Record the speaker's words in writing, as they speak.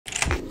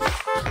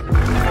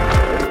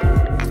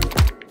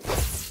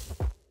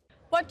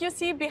What you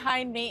see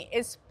behind me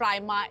is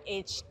Prima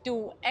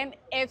H2, an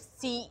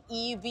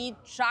FCEV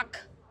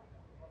truck.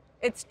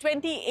 It's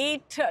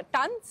 28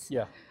 tons.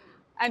 Yeah.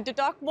 And to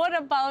talk more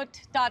about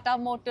Tata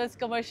Motors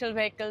commercial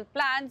vehicle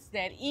plans,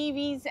 their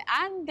EVs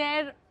and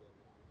their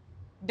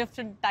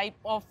different type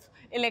of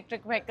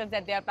electric vehicles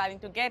that they are planning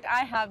to get, I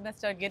have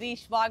Mr.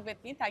 Girish Wagh with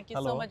me. Thank you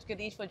so Hello. much,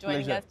 Girish, for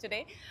joining Pleasure. us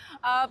today.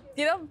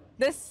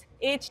 This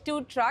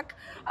H2 truck,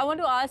 I want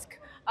to ask,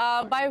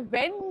 by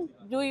when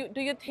do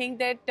you think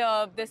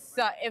that this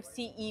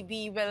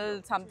FCEV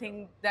will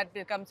something that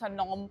becomes a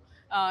norm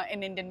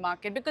in Indian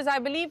market? Because I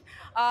believe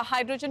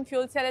hydrogen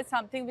fuel cell is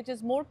something which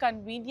is more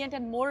convenient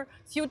and more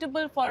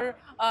suitable for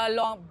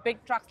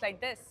big trucks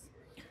like this.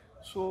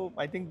 So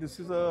I think this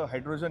is a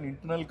hydrogen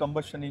internal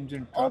combustion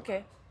engine truck.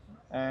 Okay.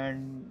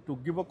 And to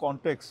give a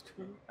context,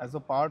 as a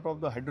part of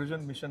the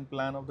hydrogen mission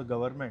plan of the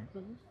government,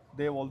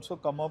 they've also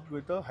come up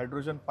with a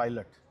hydrogen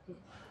pilot.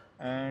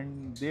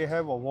 And they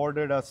have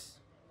awarded us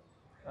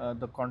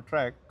the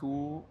contract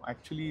to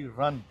actually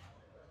run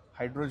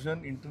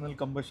hydrogen internal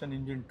combustion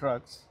engine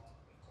trucks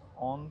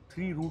on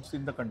 3 routes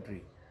in the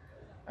country.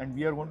 And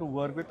we are going to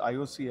work with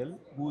IOCL,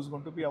 who is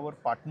going to be our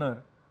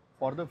partner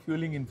for the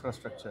fueling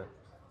infrastructure.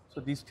 So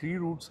these 3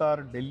 routes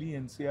are Delhi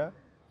NCR,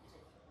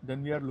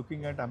 then we are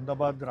looking at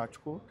Ahmedabad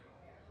Rajkot,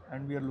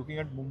 and we are looking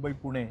at Mumbai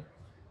Pune,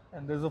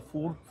 and there's a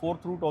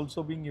fourth route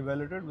also being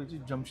evaluated, which is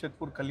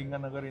Jamshedpur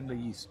Kalinganagar in the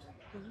east.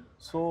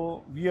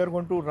 So we are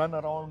going to run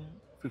around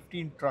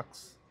 15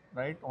 trucks,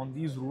 right, on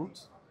these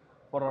routes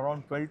for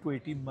around 12 to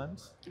 18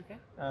 months, Okay.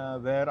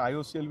 where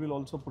IOCL will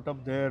also put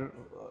up their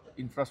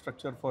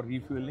infrastructure for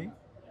refueling,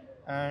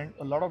 and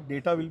a lot of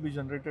data will be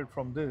generated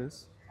from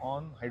this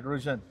on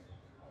hydrogen,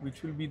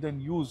 which will be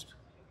then used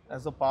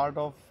as a part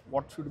of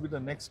what should be the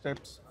next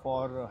steps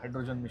for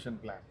hydrogen mission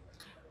plan.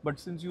 But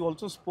since you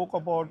also spoke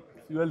about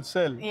fuel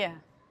cell, Yeah.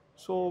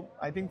 so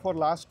I think for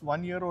last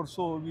 1 year or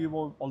so, we've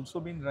also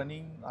been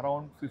running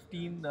around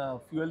 15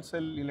 fuel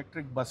cell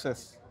electric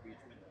buses,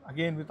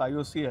 again with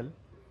IOCL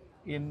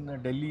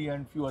in Delhi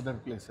and few other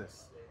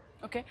places.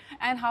 Okay.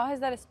 And how has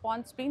the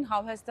response been?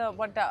 How has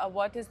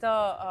what is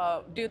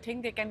the do you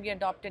think they can be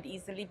adopted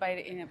easily by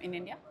in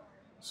India?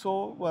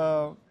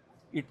 So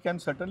it can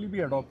certainly be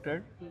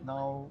adopted.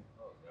 Now,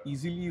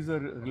 easily is a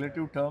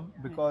relative term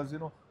because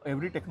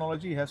every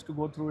technology has to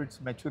go through its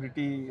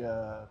maturity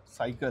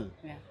cycle.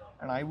 Yeah.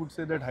 And I would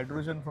say that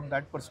hydrogen from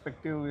that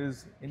perspective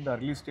is in the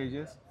early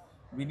stages.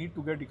 We need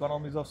to get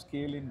economies of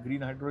scale in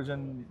green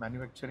hydrogen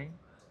manufacturing.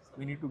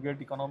 We need to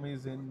get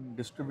economies in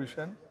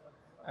distribution.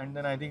 And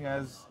then I think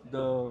as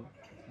the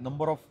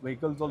number of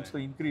vehicles also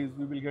increase,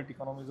 we will get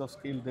economies of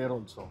scale there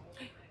also.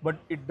 But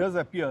it does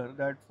appear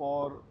that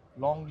for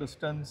long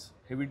distance,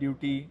 heavy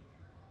duty,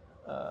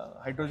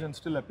 hydrogen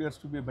still appears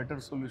to be a better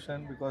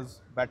solution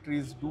because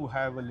batteries do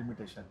have a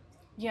limitation.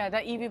 Yeah,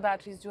 the EV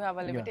batteries do have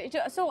a Yeah.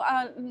 limitation. So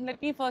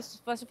let me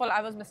first of all,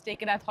 I was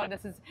mistaken. I thought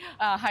this is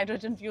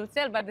hydrogen fuel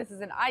cell, but this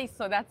is an ICE.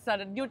 So that's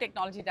a new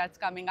technology that's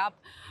coming up.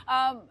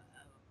 Um,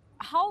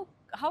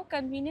 how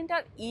convenient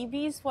are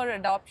EVs for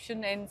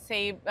adoption in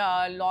say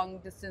long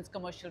distance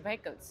commercial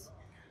vehicles?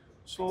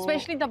 So,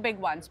 Especially the big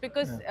ones,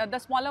 because yeah. the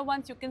smaller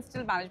ones you can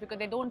still manage because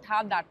they don't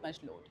have that much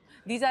load.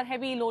 These are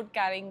heavy load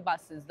carrying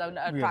buses, the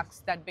Yes. trucks,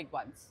 that big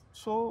ones.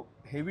 So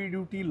heavy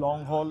duty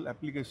long haul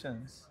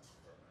applications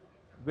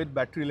with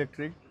battery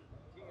electric,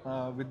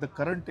 with the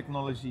current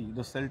technology,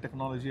 the cell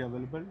technology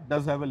available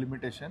does have a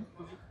limitation,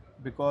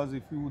 because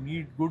if you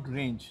need good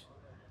range,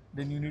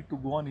 then you need to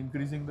go on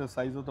increasing the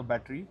size of the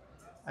battery,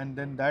 and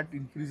then that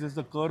increases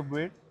the curb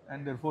weight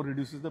and therefore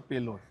reduces the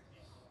payload.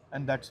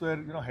 And that's where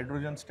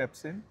hydrogen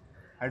steps in.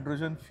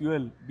 Hydrogen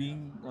fuel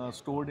being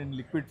stored in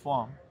liquid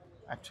form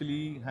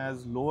actually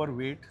has lower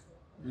weight,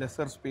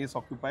 lesser space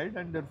occupied,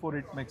 and therefore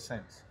it makes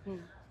sense.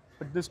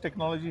 But this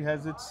technology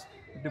has its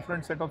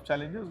different set of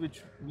challenges,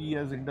 which we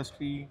as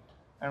industry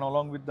and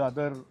along with the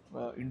other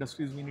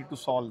industries, we need to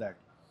solve that.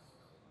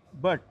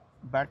 But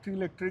battery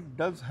electric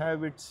does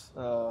have its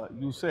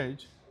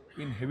usage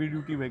in heavy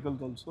duty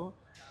vehicles also,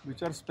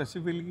 which are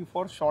specifically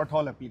for short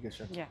haul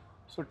applications. Yeah.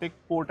 So take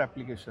port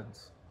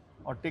applications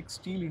or take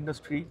steel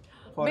industry,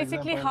 for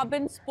Basically, example. hub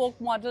and spoke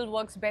model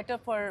works better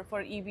for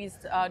EVs,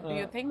 do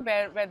you think,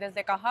 where there's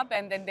like a hub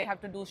and then they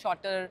have to do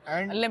shorter,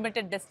 And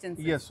limited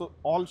distances? Yes, so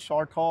all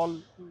short haul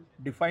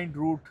defined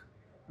route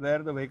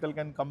where the vehicle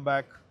can come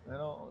back,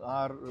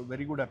 are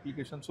very good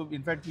applications. So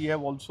in fact, we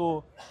have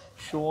also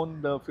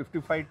shown the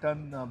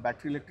 55-ton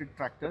battery electric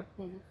tractor,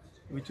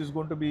 which is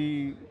going to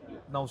be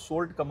now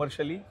sold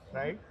commercially,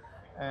 right?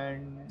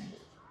 And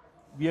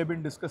we have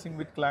been discussing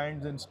with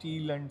clients in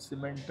steel and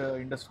cement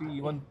industry,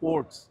 even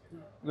ports,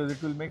 because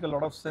it will make a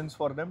lot of sense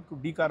for them to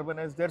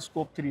decarbonize their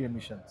scope 3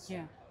 emissions.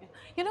 Yeah.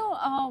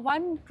 Yeah.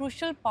 One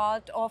crucial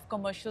part of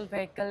commercial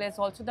vehicle is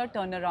also the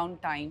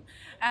turnaround time.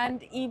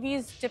 And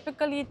EVs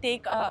typically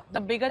take,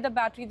 the bigger the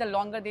battery, the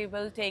longer they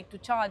will take to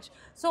charge.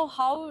 So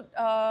how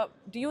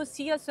do you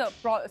see a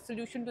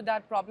solution to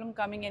that problem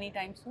coming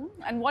anytime soon?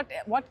 And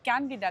what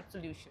can be that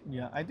solution?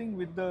 Yeah, I think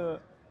with the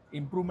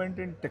improvement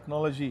in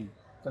technology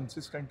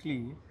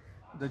consistently,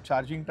 the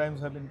charging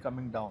times have been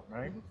coming down,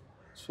 right?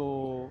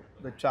 So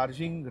the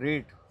charging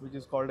rate, which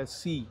is called a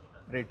C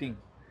rating,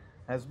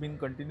 has been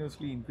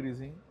continuously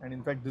increasing. And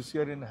in fact, this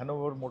year in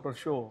Hanover Motor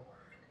Show,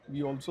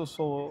 we also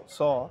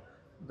saw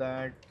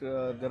that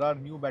there are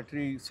new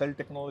battery cell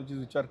technologies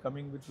which are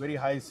coming with very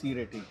high C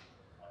rating.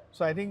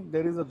 So I think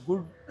there is a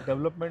good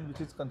development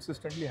which is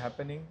consistently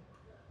happening,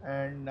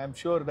 and I'm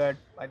sure that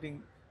I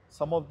think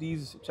some of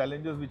these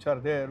challenges which are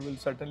there will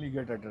certainly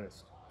get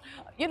addressed.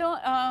 You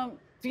know,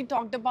 we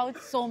talked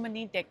about so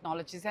many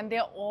technologies, and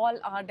they all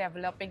are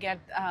developing,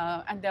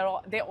 and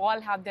they all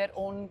have their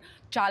own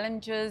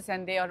challenges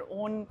and their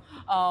own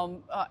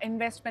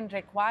investment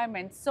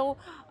requirements. So,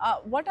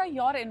 what are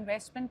your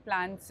investment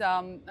plans?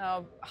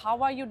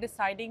 How are you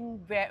deciding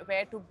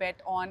where to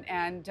bet on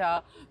and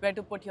where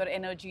to put your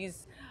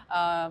energies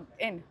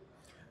in?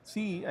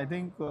 See, I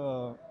think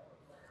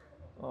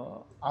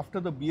after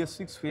the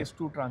BS6 phase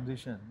 2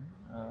 transition,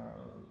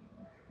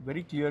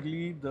 very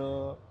clearly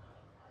the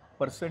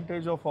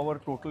percentage of our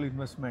total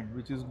investment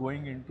which is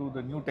going into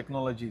the new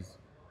technologies,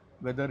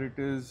 whether it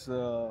is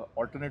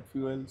alternate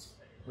fuels,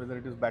 whether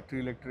it is battery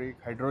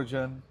electric,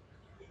 hydrogen,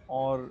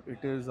 or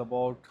it is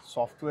about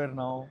software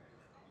now,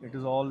 it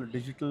is all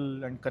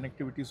digital and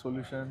connectivity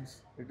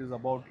solutions, it is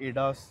about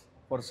ADAS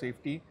for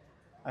safety.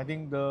 I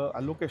think the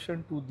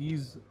allocation to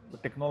these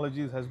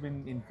technologies has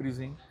been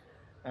increasing,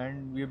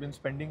 and we have been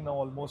spending now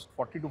almost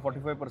 40 to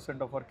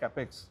 45% of our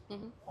capex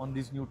on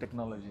these new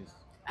technologies.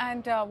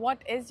 And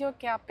what is your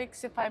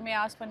capex, if I may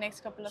ask, for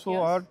next couple of So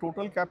years? our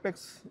total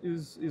capex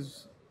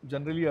is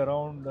generally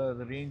around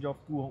the range of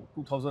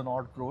 2,000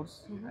 odd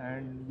crores,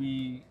 and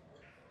we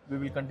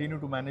will continue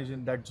to manage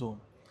in that zone.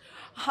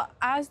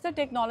 As the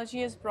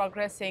technology is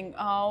progressing,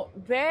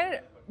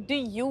 where do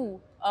you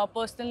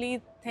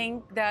personally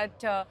think that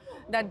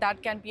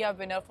that can be a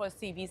winner for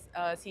CV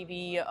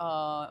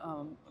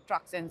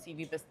trucks and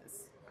CV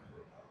business?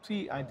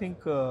 See, I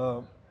think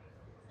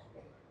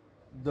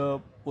the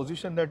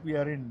position that we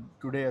are in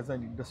today as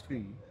an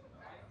industry,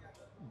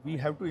 we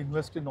have to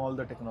invest in all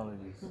the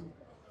technologies.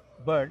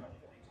 But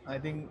I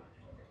think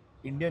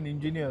Indian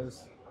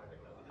engineers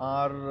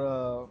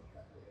are,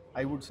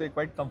 I would say,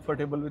 quite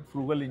comfortable with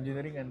frugal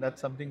engineering, and that's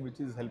something which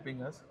is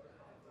helping us.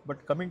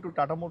 But coming to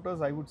Tata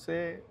Motors, I would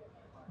say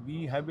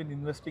we have been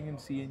investing in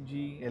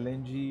CNG,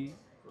 LNG.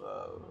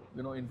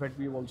 In fact,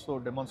 we have also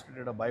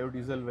demonstrated a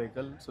biodiesel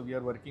vehicle, so we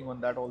are working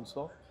on that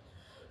also.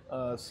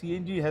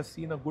 CNG has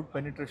seen a good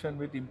penetration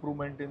with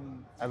improvement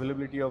in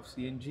availability of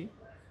CNG,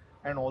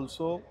 and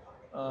also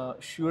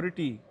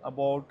surety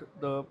about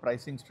the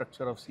pricing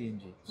structure of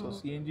CNG. So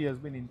CNG has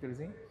been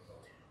increasing.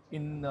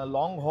 In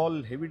long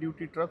haul heavy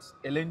duty trucks,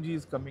 LNG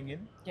is coming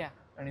in. Yeah.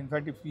 And in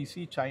fact, if we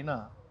see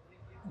China,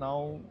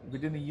 now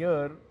within a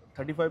year,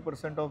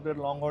 35% of their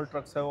long haul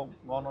trucks have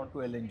gone on to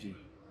LNG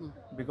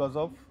because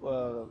of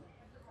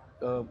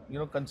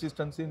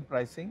consistency in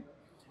pricing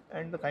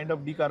and the kind of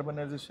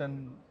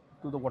decarbonization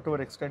to the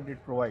whatever extent it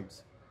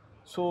provides.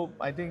 So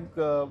I think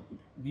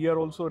we are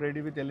also ready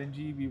with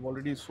LNG. We've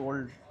already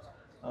sold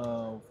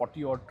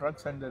 40 odd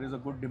trucks, and there is a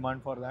good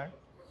demand for that.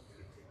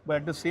 But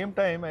at the same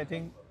time, I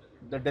think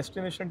the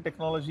destination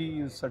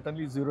technology is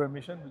certainly zero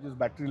emission, which is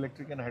battery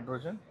electric and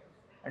hydrogen.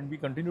 And we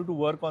continue to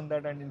work on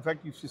that. And in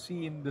fact, if you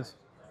see in this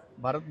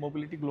Bharat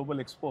Mobility Global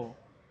Expo,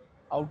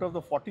 out of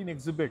the 14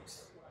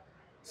 exhibits,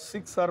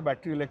 6 are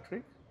battery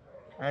electric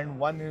and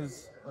 1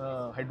 is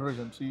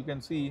hydrogen. So you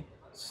can see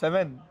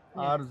 7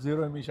 Yeah. are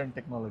zero emission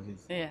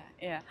technologies. Yeah,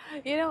 yeah.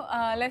 You know,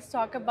 let's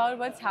talk about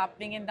what's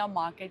happening in the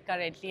market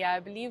currently. I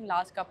believe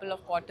last couple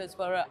of quarters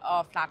were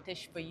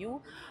flattish for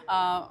you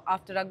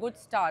after a good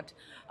start.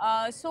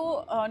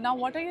 So now,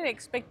 what are your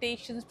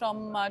expectations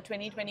from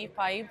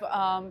 2025?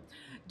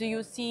 Do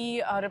you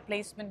see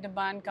replacement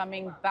demand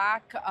coming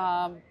back?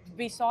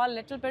 We saw a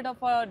little bit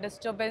of a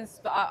disturbance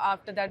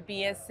after that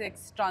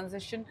BS6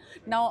 transition.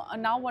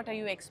 Now, what are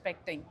you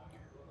expecting?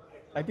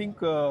 I think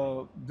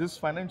this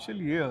financial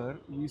year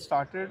we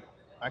started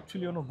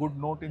actually on a good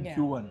note in Yeah,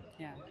 Q1.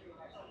 yeah.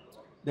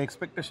 The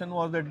expectation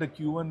was that the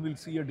Q1 will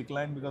see a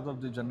decline because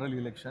of the general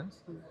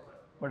elections,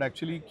 but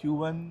actually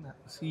Q1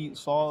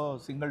 saw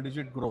single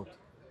digit growth.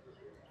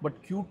 But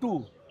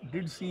Q2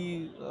 did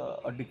see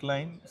a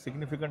decline,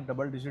 significant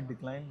double digit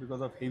decline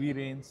because of heavy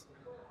rains.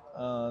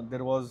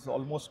 There was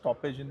almost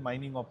stoppage in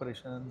mining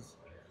operations.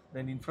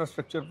 Then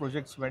infrastructure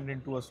projects went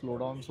into a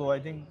slowdown. So I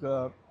think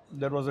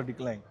there was a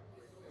decline.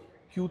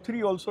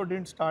 Q3 also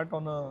didn't start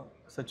on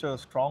such a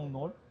strong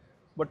note,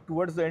 but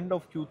towards the end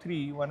of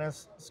Q3, one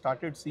has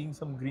started seeing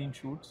some green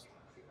shoots.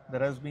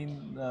 There has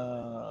been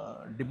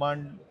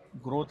demand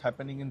growth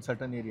happening in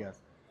certain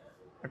areas.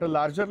 At a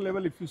larger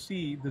level, if you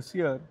see this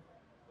year,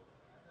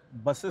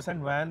 buses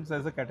and vans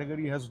as a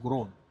category has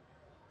grown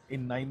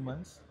in 9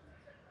 months.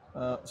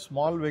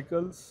 Small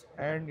vehicles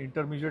and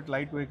intermediate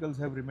light vehicles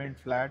have remained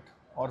flat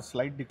or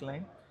slight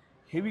decline.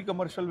 Heavy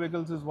commercial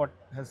vehicles is what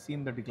has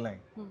seen the decline.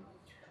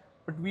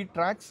 But we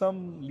track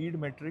some lead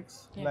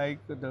metrics Yeah.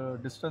 like the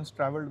distance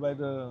traveled by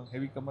the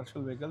heavy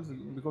commercial vehicles,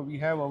 because we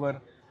have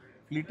our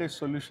fleet edge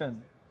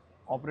solution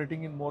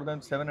operating in more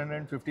than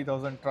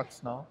 750,000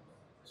 trucks now.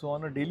 So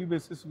on a daily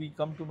basis, we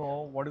come to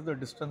know what is the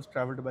distance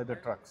traveled by the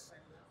trucks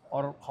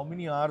or how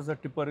many hours a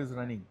tipper is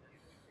running.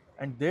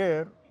 And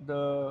there,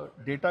 the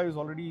data is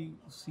already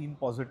seen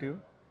positive.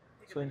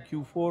 So in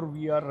Q4,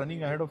 we are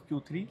running ahead of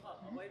Q3,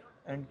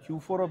 and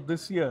Q4 of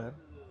this year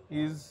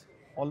is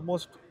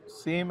almost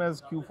same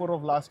as Q4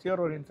 of last year,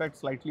 or in fact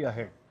slightly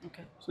ahead.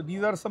 Okay. So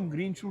these are some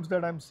green shoots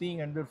that I'm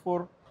seeing, and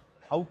therefore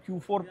how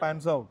Q4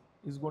 pans out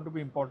is going to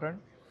be important.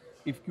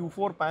 If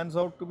Q4 pans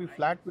out to be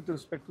flat with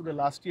respect to the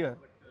last year,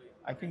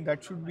 I think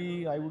that should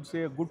be, I would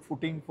say, a good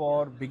footing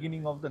for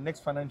beginning of the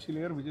next financial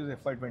year, which is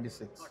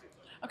FY26.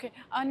 Okay.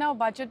 Now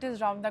budget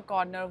is round the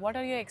corner. What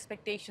are your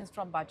expectations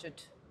from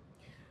budget?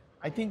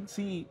 I think,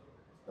 see,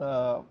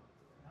 uh,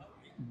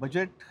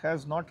 budget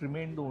has not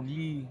remained the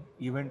only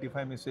event, if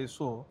I may say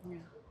so, Yeah.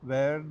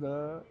 where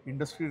the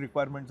industry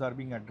requirements are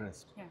being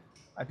addressed. Yeah.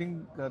 I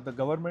think the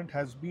government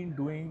has been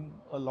doing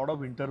a lot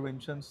of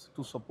interventions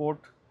to support,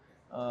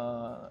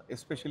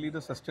 especially the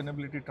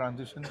sustainability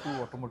transition to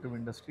automotive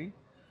industry.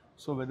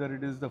 So whether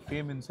it is the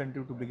FAME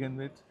incentive to begin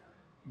with,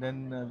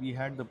 then we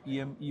had the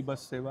PM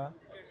e-bus seva,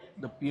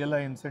 the PLI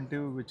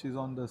incentive which is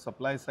on the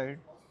supply side,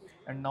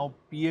 and now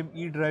PM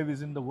e-drive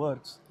is in the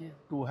works Yeah.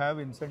 to have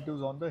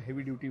incentives on the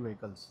heavy duty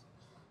vehicles.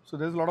 So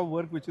there's a lot of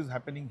work which is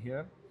happening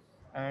here,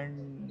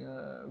 and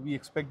we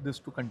expect this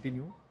to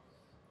continue.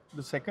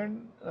 The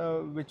second,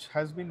 which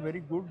has been very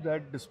good,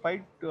 that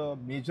despite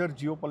major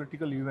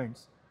geopolitical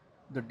events,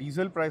 the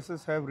diesel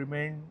prices have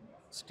remained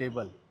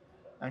stable,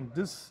 and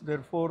this,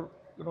 therefore,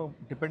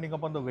 depending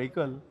upon the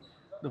vehicle,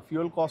 the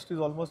fuel cost is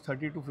almost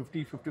 30 to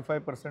 50,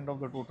 55% of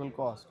the total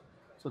cost.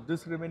 So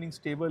this remaining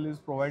stable is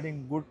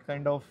providing good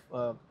kind of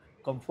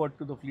comfort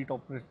to the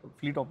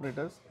fleet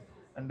operators,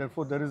 and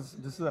therefore this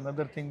is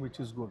another thing which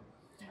is good.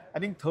 I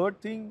think third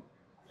thing,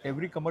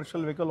 every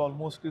commercial vehicle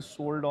almost is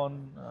sold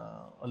on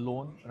a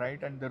loan,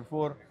 right? And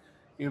therefore,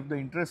 if the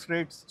interest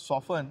rates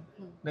soften,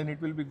 then it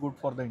will be good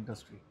for the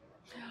industry.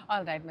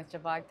 All right, Mr.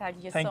 Wagh,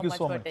 thank you Thank so you much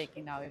so for much.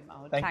 taking out.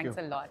 Thank Thanks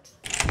you. a lot.